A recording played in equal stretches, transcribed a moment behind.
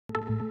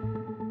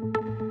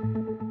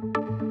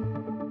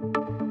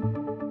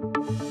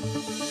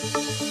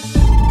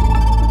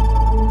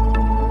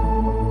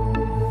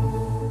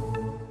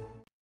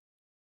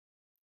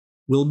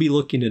We'll be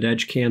looking at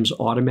EDGECAM's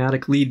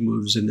automatic lead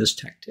moves in this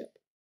tech tip.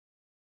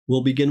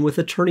 We'll begin with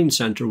a turning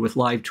center with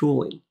live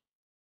tooling,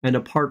 and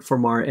apart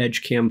from our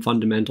EDGECAM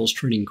Fundamentals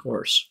training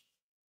course.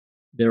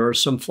 There are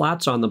some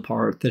flats on the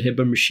part that have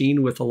been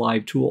machined with a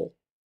live tool.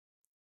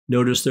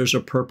 Notice there's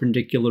a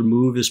perpendicular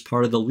move as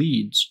part of the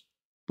leads,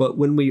 but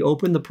when we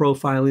open the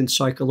profiling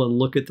cycle and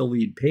look at the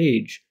lead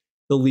page,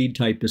 the lead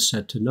type is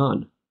set to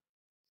none.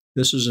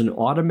 This is an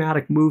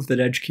automatic move that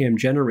EDGECAM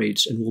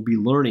generates, and we'll be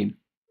learning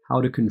how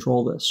to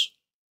control this.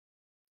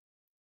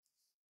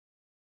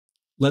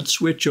 Let's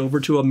switch over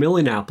to a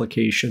milling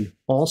application,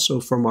 also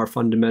from our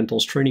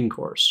Fundamentals training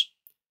course.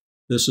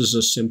 This is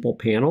a simple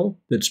panel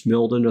that's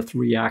milled in a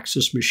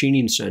 3-axis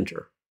machining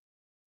center.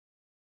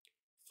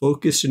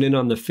 Focusing in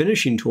on the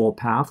finishing tool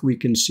path, we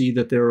can see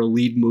that there are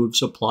lead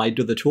moves applied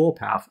to the tool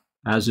path,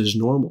 as is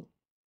normal.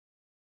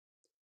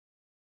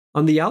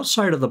 On the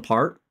outside of the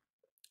part,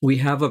 we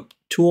have a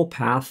tool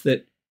path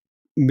that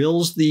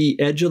mills the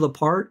edge of the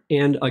part,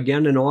 and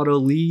again an auto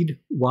lead,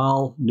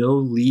 while no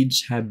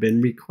leads have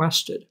been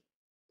requested.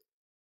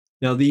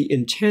 Now, the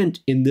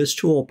intent in this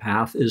tool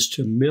path is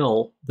to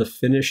mill the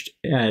finished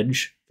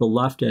edge, the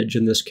left edge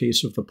in this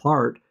case of the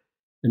part,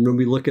 and when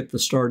we look at the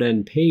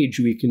start-end page,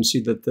 we can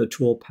see that the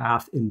tool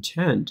path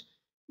intent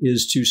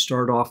is to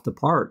start off the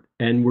part,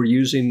 and we're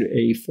using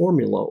a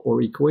formula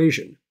or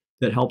equation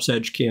that helps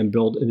EDGECAM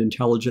build an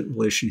intelligent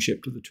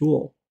relationship to the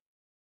tool.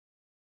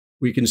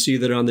 We can see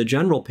that on the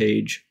general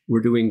page,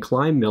 we're doing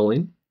climb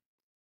milling,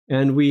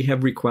 and we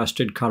have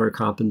requested cutter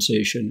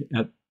compensation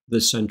at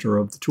the center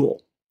of the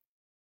tool.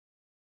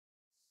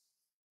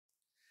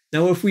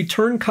 Now, if we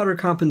turn cutter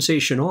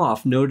compensation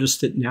off, notice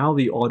that now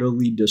the auto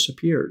lead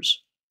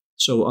disappears.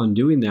 So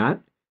undoing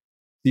that,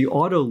 the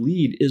auto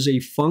lead is a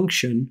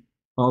function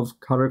of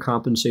cutter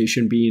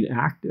compensation being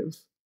active.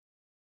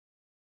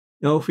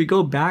 Now, if we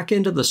go back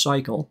into the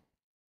cycle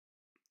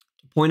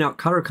to point out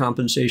cutter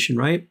compensation,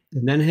 right,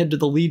 and then head to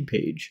the lead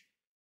page,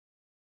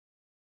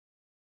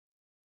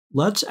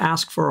 let's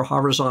ask for a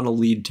horizontal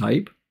lead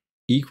type,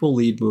 equal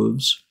lead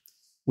moves.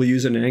 We'll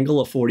use an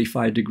angle of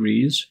 45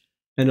 degrees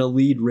and a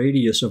lead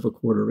radius of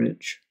 1/4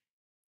 inch.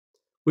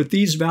 With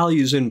these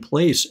values in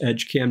place,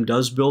 EDGECAM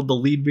does build the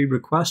lead we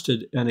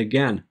requested, and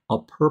again, a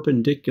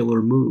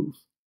perpendicular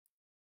move.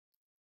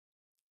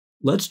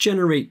 Let's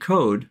generate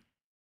code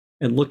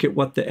and look at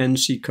what the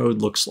NC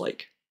code looks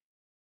like.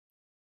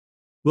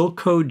 We'll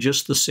code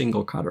just the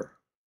single cutter.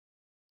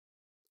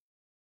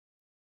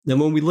 Then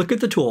when we look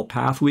at the tool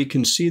path, we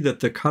can see that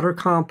the cutter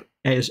comp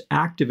is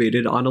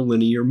activated on a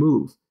linear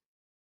move,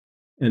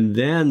 and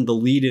then the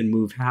lead-in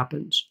move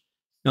happens.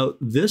 Now,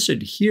 this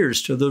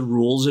adheres to the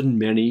rules in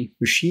many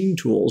machine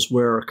tools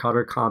where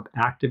cutter comp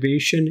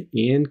activation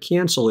and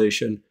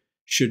cancellation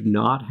should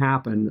not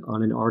happen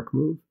on an arc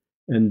move.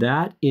 And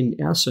that, in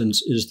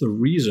essence, is the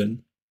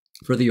reason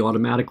for the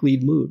automatic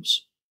lead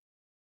moves.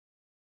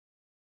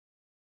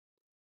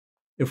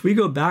 If we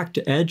go back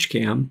to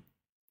EDGECAM,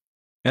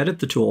 edit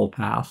the tool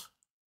path,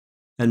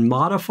 and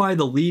modify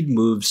the lead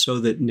move so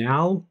that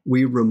now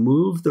we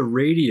remove the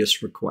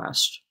radius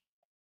request,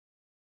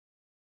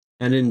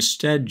 and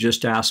instead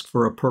just ask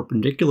for a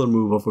perpendicular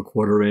move of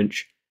 1/4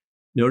 inch,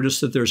 notice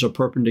that there's a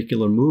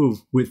perpendicular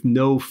move with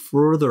no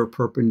further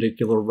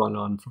perpendicular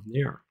run-on from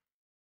there.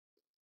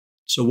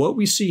 So what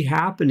we see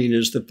happening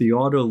is that the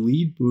auto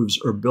lead moves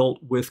are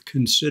built with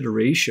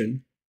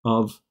consideration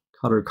of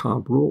cutter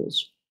comp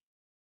rules.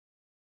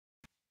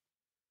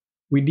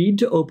 We need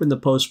to open the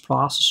post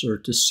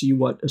processor to see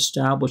what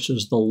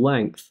establishes the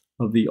length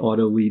of the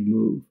auto lead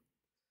move.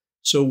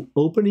 So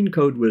opening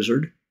Code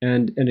Wizard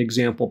and an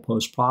example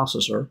post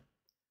processor,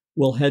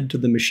 we'll head to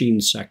the machine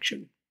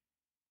section.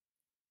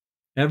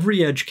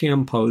 Every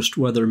EDGECAM post,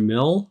 whether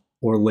mill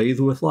or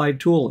lathe with live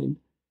tooling,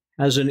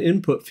 has an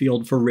input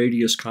field for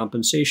radius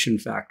compensation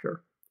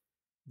factor.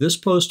 This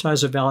post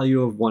has a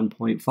value of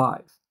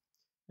 1.5,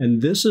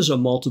 and this is a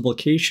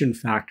multiplication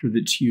factor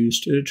that's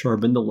used to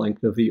determine the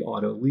length of the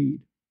auto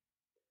lead.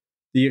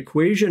 The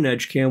equation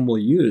EDGECAM will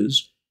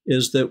use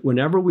is that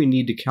whenever we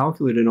need to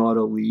calculate an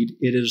auto lead,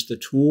 it is the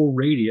tool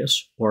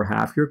radius, or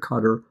half your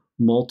cutter,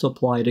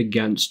 multiplied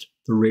against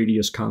the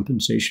radius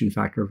compensation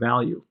factor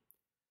value.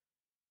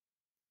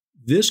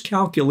 This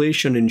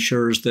calculation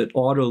ensures that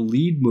auto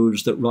lead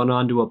moves that run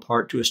onto a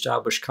part to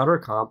establish cutter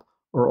comp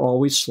are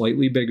always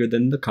slightly bigger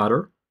than the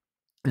cutter,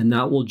 and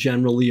that will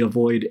generally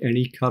avoid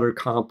any cutter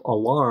comp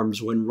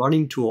alarms when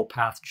running tool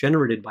path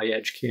generated by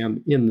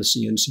EDGECAM in the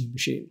CNC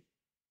machine.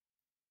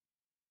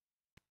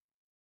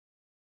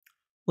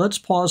 Let's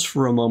pause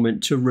for a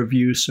moment to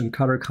review some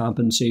cutter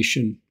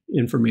compensation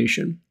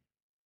information.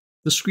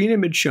 The screen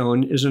image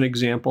shown is an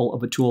example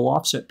of a tool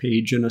offset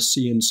page in a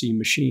CNC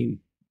machine.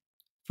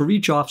 For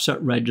each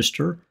offset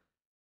register,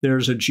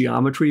 there's a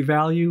geometry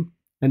value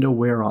and a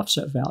wear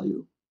offset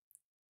value.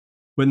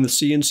 When the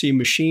CNC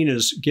machine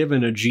is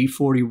given a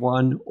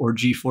G41 or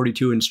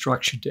G42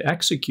 instruction to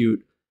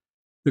execute,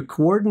 the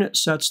coordinate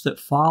sets that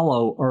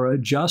follow are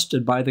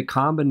adjusted by the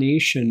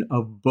combination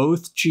of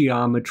both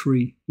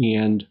geometry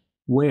and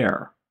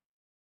wear.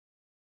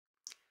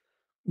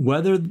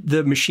 Whether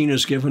the machine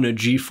is given a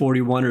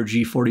G41 or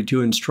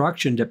G42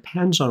 instruction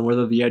depends on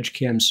whether the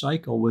EDGECAM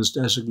cycle was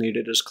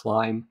designated as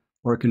climb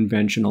or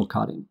conventional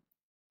cutting.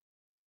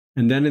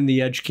 And then in the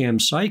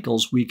EDGECAM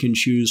cycles, we can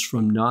choose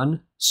from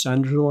none,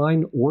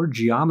 centerline, or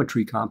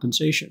geometry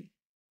compensation.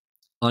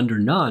 Under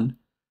none,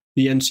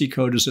 the NC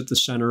code is at the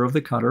center of the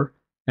cutter,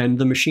 and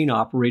the machine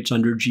operates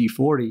under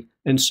G40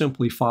 and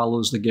simply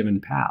follows the given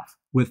path,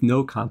 with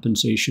no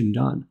compensation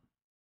done.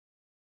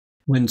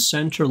 When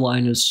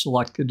centerline is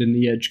selected in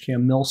the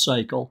EDGECAM mill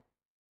cycle,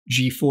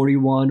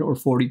 G41 or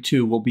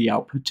 42 will be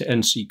output to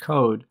NC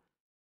code,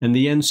 and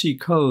the NC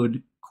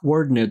code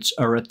coordinates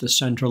are at the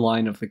center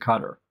line of the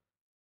cutter.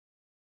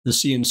 The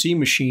CNC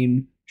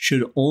machine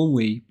should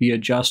only be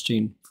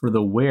adjusting for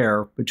the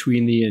wear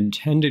between the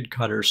intended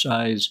cutter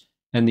size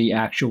and the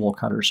actual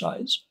cutter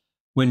size.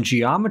 When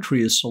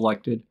geometry is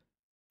selected,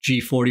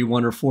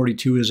 G41 or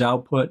 42 is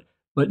output,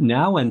 but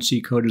now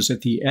NC code is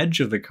at the edge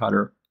of the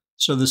cutter,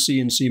 so the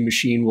CNC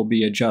machine will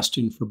be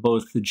adjusting for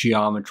both the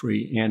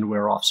geometry and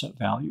wear offset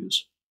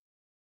values.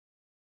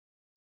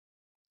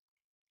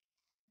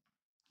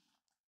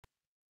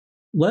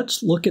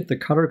 Let's look at the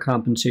cutter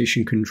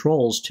compensation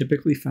controls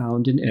typically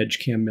found in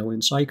EDGECAM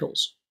milling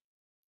cycles.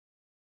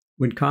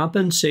 When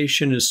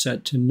compensation is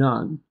set to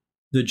none,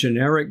 the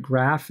generic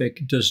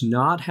graphic does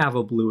not have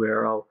a blue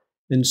arrow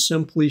and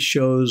simply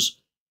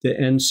shows the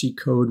NC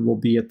code will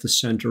be at the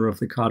center of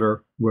the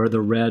cutter where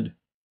the red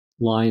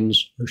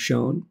lines are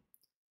shown.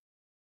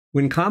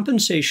 When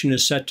compensation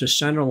is set to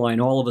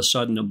centerline, all of a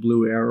sudden a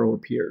blue arrow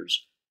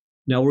appears.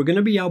 Now we're going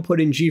to be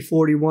outputting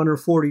G41 or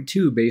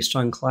 42 based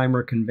on climb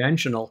or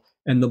conventional,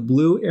 and the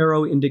blue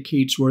arrow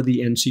indicates where the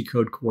NC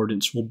code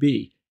coordinates will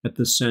be, at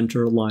the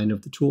center line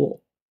of the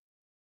tool.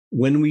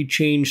 When we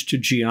change to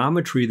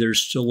geometry,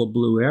 there's still a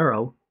blue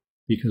arrow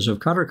because of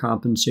cutter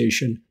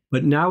compensation,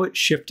 but now it's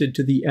shifted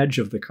to the edge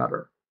of the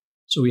cutter.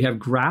 So we have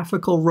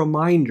graphical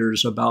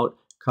reminders about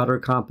cutter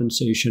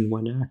compensation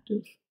when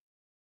active.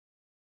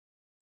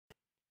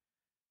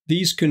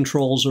 These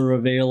controls are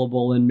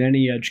available in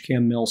many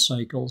EDGECAM mill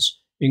cycles,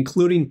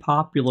 including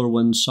popular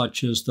ones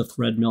such as the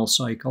thread mill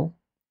cycle,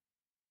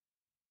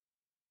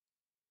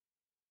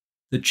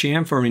 the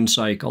chamfering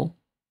cycle,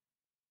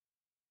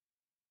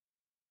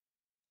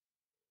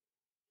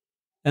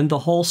 and the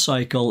whole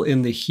cycle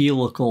in the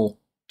helical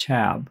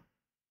tab.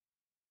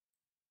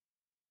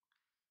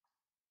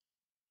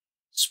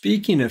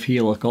 Speaking of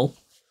helical,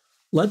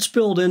 let's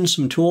build in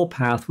some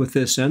toolpath with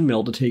this end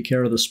mill to take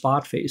care of the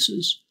spot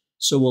faces.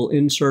 So we'll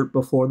insert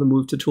before the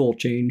move to tool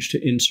change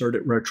to insert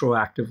it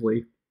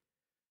retroactively.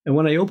 And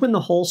when I open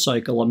the whole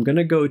cycle, I'm going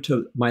to go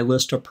to my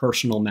list of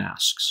personal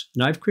masks.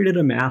 And I've created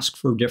a mask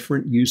for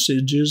different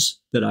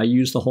usages that I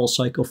use the whole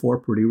cycle for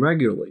pretty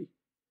regularly.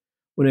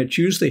 When I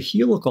choose the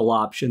helical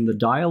option, the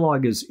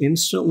dialog is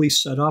instantly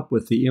set up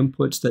with the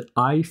inputs that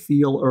I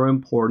feel are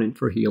important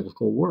for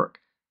helical work.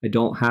 I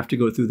don't have to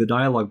go through the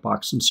dialog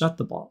box and set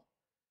them all.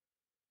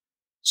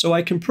 So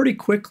I can pretty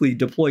quickly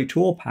deploy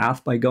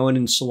toolpath by going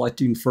and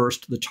selecting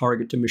first the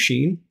target to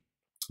machine.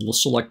 We'll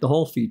select the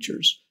hole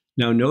features.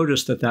 Now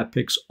notice that that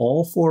picks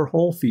all 4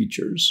 hole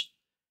features.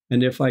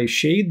 And if I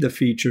shade the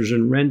features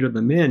and render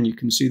them in, you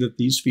can see that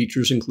these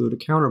features include a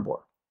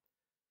counterbore.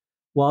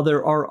 While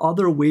there are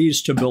other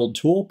ways to build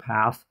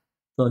toolpath,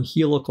 the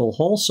helical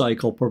hole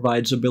cycle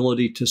provides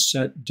ability to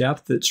set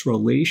depth that's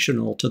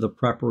relational to the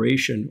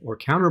preparation or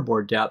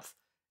counterbore depth,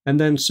 and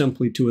then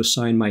simply to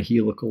assign my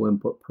helical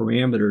input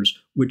parameters,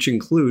 which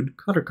include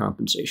cutter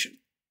compensation.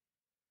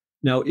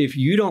 Now, if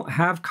you don't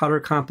have cutter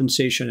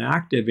compensation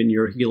active in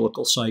your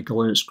helical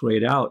cycle and it's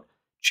grayed out,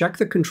 check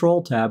the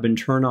Control tab and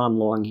turn on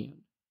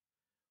longhand.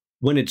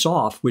 When it's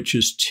off, which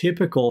is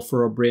typical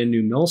for a brand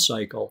new mill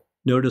cycle,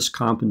 notice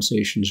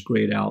compensation is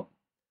grayed out.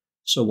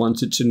 So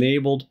once it's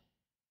enabled,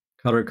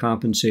 cutter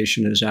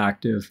compensation is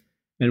active,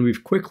 and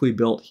we've quickly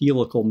built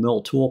helical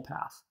mill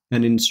toolpath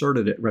and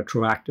inserted it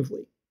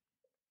retroactively.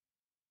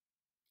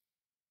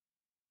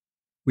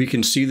 We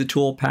can see the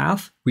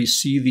toolpath. We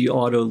see the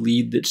auto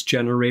lead that's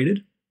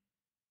generated.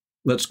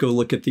 Let's go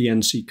look at the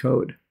NC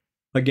code.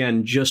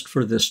 Again, just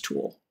for this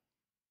tool.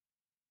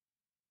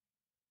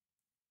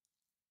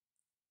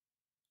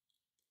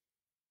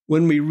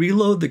 When we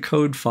reload the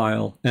code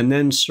file and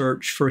then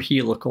search for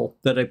helical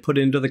that I put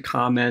into the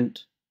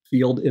comment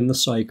field in the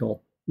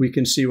cycle, we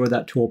can see where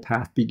that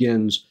toolpath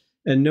begins.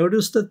 And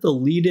notice that the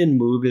lead-in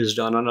move is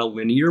done on a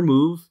linear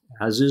move,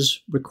 as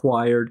is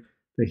required.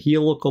 The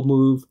helical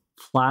move,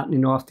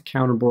 flattening off the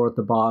counterbore at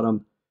the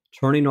bottom,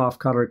 turning off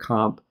cutter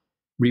comp,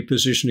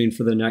 repositioning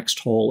for the next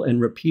hole,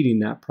 and repeating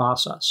that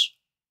process.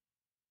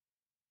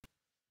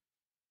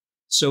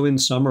 So in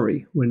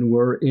summary, when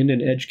we're in an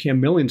EDGECAM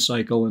milling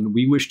cycle and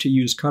we wish to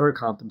use cutter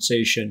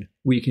compensation,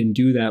 we can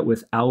do that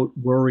without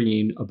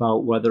worrying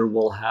about whether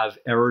we'll have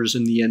errors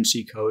in the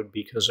NC code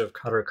because of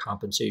cutter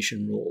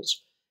compensation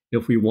rules.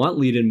 If we want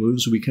lead-in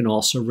moves, we can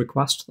also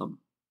request them.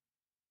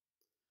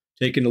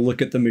 Taking a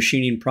look at the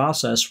machining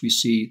process, we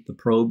see the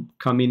probe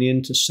coming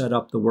in to set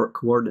up the work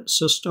coordinate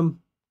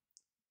system.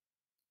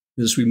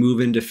 As we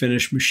move into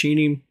finish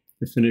machining,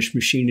 The finished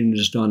machining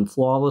is done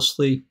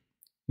flawlessly,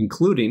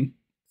 including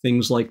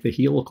things like the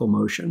helical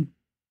motion.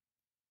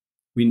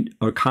 We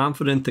are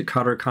confident that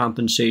cutter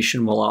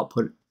compensation will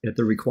output at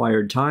the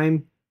required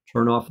time,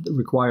 turn off at the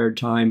required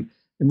time,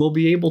 and we'll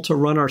be able to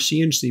run our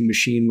CNC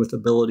machine with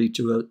ability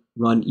to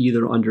run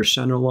either under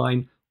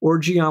centerline or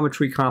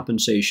geometry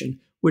compensation,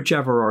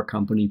 whichever our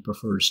company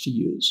prefers to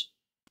use.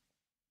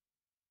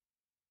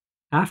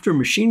 After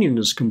machining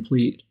is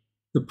complete,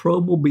 the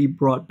probe will be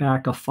brought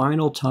back a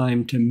final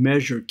time to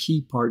measure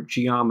key part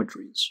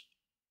geometries.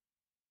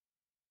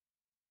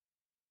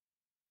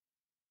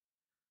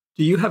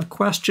 Do you have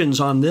questions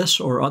on this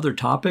or other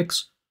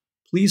topics?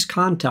 Please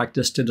contact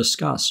us to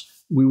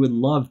discuss. We would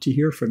love to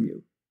hear from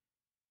you.